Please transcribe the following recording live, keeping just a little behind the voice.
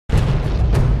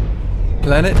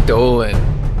Planet Dolan.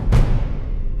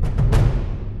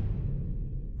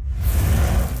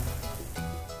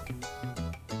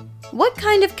 What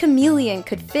kind of chameleon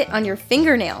could fit on your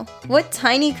fingernail? What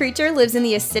tiny creature lives in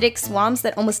the acidic swamps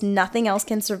that almost nothing else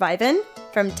can survive in?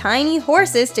 From tiny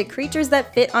horses to creatures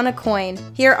that fit on a coin,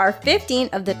 here are 15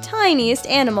 of the tiniest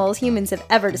animals humans have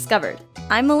ever discovered.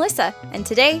 I'm Melissa, and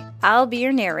today I'll be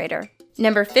your narrator.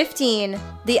 Number 15.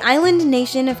 The island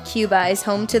nation of Cuba is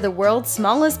home to the world's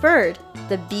smallest bird,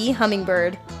 the bee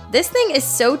hummingbird. This thing is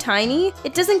so tiny,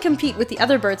 it doesn't compete with the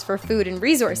other birds for food and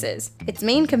resources. Its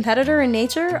main competitor in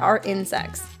nature are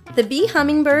insects. The bee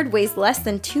hummingbird weighs less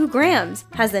than 2 grams,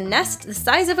 has a nest the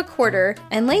size of a quarter,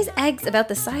 and lays eggs about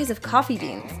the size of coffee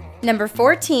beans. Number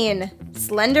 14.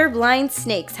 Slender blind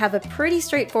snakes have a pretty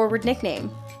straightforward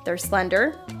nickname. They're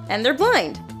slender, and they're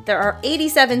blind. There are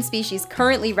 87 species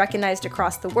currently recognized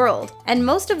across the world, and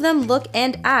most of them look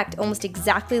and act almost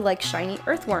exactly like shiny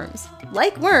earthworms.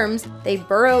 Like worms, they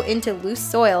burrow into loose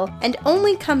soil and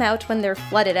only come out when they're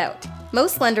flooded out.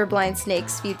 Most slender blind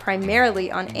snakes feed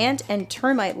primarily on ant and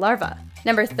termite larvae.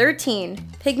 Number 13.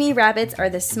 Pygmy rabbits are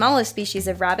the smallest species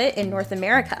of rabbit in North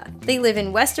America. They live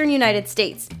in western United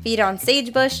States, feed on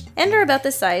sagebush, and are about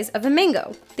the size of a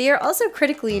mango. They are also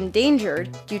critically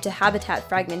endangered due to habitat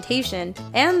fragmentation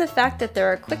and the fact that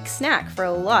they're a quick snack for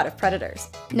a lot of predators.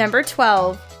 Number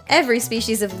 12. Every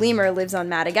species of lemur lives on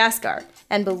Madagascar,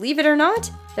 and believe it or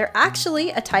not, they're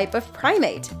actually a type of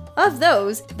primate. Of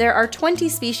those, there are 20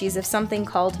 species of something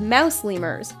called mouse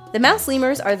lemurs. The mouse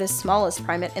lemurs are the smallest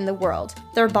primate in the world.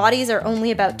 Their bodies are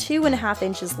only about 2.5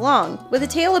 inches long, with a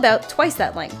tail about twice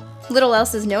that length. Little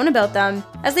else is known about them,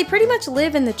 as they pretty much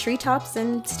live in the treetops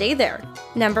and stay there.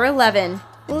 Number 11.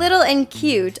 Little and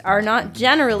cute are not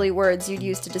generally words you'd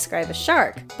use to describe a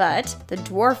shark, but the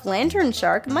dwarf lantern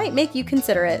shark might make you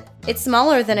consider it. It's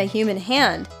smaller than a human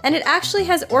hand, and it actually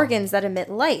has organs that emit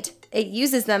light. It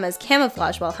uses them as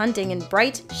camouflage while hunting in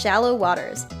bright, shallow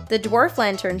waters. The dwarf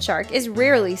lantern shark is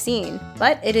rarely seen,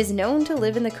 but it is known to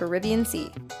live in the Caribbean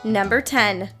Sea. Number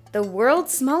 10. The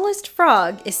world's smallest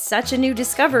frog is such a new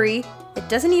discovery, it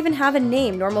doesn't even have a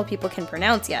name normal people can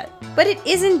pronounce yet. But it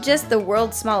isn't just the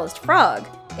world's smallest frog,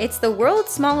 it's the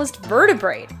world's smallest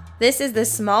vertebrate. This is the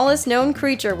smallest known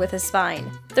creature with a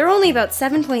spine. They're only about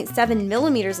 7.7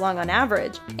 millimeters long on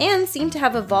average, and seem to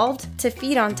have evolved to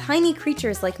feed on tiny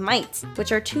creatures like mites,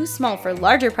 which are too small for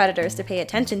larger predators to pay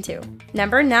attention to.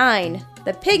 Number 9.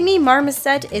 The pygmy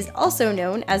marmoset is also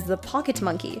known as the pocket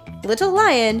monkey, little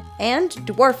lion, and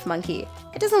dwarf monkey.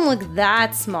 It doesn't look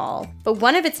that small, but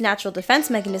one of its natural defense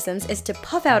mechanisms is to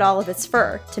puff out all of its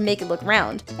fur to make it look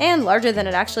round, and larger than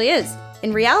it actually is.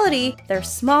 In reality, they're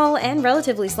small and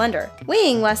relatively slender,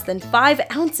 weighing less than 5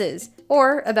 ounces,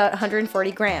 or about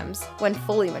 140 grams, when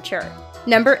fully mature.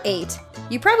 Number 8.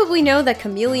 You probably know that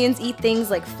chameleons eat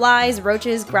things like flies,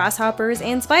 roaches, grasshoppers,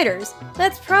 and spiders.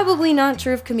 That's probably not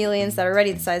true of chameleons that are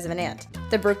already the size of an ant.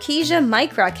 The Brookesia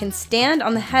micra can stand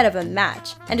on the head of a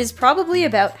match, and is probably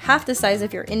about half the size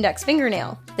of your index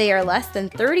fingernail. They are less than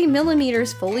 30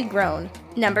 millimeters fully grown.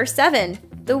 Number 7.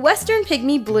 The western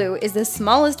pygmy blue is the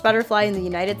smallest butterfly in the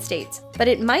United States, but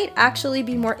it might actually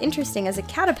be more interesting as a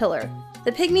caterpillar.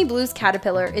 The pygmy blue's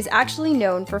caterpillar is actually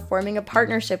known for forming a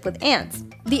partnership with ants.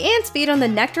 The ants feed on the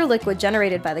nectar liquid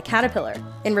generated by the caterpillar.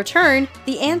 In return,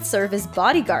 the ants serve as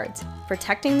bodyguards,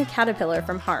 protecting the caterpillar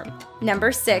from harm.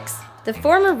 Number 6. The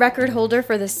former record holder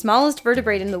for the smallest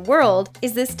vertebrate in the world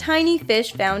is this tiny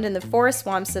fish found in the forest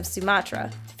swamps of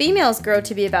Sumatra. Females grow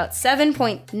to be about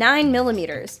 7.9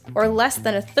 millimeters, or less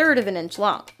than 1/3 of an inch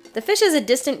long. The fish is a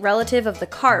distant relative of the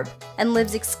carp and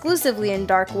lives exclusively in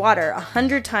dark water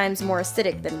 100 times more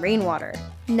acidic than rainwater.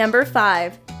 Number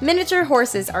 5. Miniature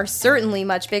horses are certainly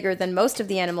much bigger than most of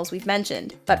the animals we've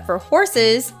mentioned, but for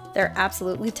horses, they're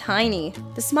absolutely tiny.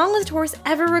 The smallest horse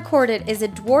ever recorded is a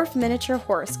dwarf miniature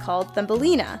horse called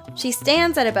Thumbelina. She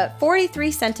stands at about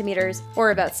 43 centimeters,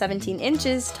 or about 17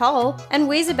 inches, tall, and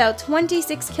weighs about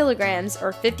 26 kilograms,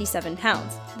 or 57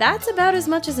 pounds. That's about as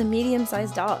much as a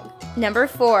medium-sized dog. Number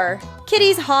 4.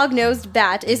 Kitty's hog-nosed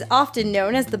bat is often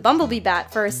known as the bumblebee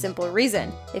bat for a simple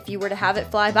reason. If you were to have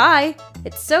it fly by,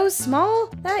 it's so small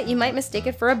that you might mistake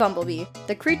it for a bumblebee.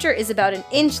 The creature is about an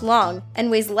inch long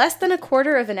and weighs less than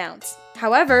 1/4 of an ounce.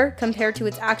 However, compared to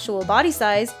its actual body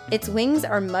size, its wings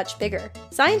are much bigger.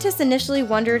 Scientists initially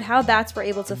wondered how bats were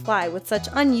able to fly with such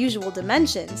unusual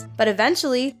dimensions, but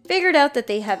eventually figured out that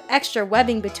they have extra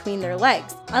webbing between their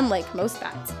legs, unlike most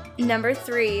bats. Number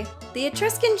 3. The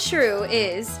Etruscan shrew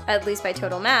is, at least by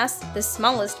total mass, the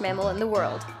smallest mammal in the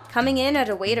world. Coming in at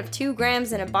a weight of 2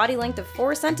 grams and a body length of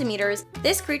 4 centimeters,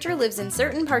 this creature lives in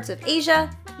certain parts of Asia,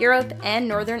 Europe, and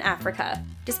Northern Africa.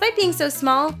 Despite being so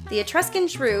small, the Etruscan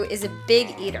shrew is a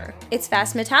big eater. Its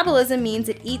fast metabolism means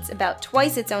it eats about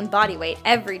twice its own body weight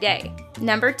every day.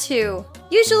 Number 2.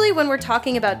 Usually when we're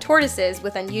talking about tortoises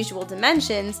with unusual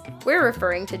dimensions, we're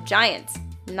referring to giants.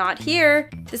 Not here.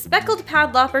 The speckled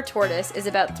padloper tortoise is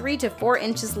about 3 to 4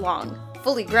 inches long,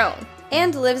 fully grown,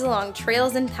 and lives along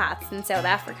trails and paths in South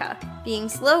Africa. Being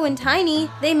slow and tiny,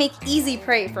 they make easy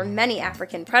prey for many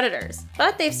African predators,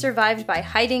 but they've survived by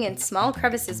hiding in small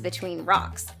crevices between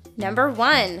rocks. Number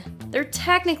 1. They're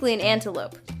technically an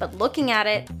antelope, but looking at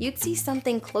it, you'd see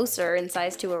something closer in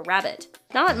size to a rabbit.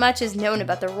 Not much is known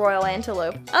about the royal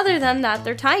antelope, other than that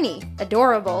they're tiny,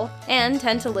 adorable, and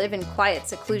tend to live in quiet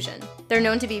seclusion. They're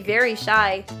known to be very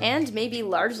shy and may be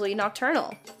largely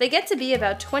nocturnal. They get to be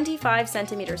about 25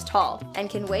 centimeters tall and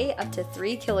can weigh up to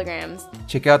 3 kilograms.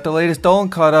 Check out the latest DOLAN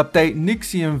KART update,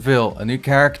 Nixianville. A new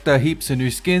character, heaps of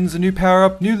new skins, a new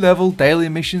power-up, new level, daily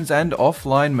missions, and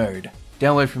offline mode.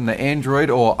 Download from the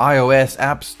Android or iOS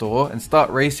App Store and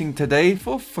start racing today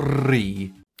for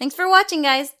free. Thanks for watching,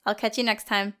 guys. I'll catch you next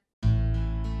time.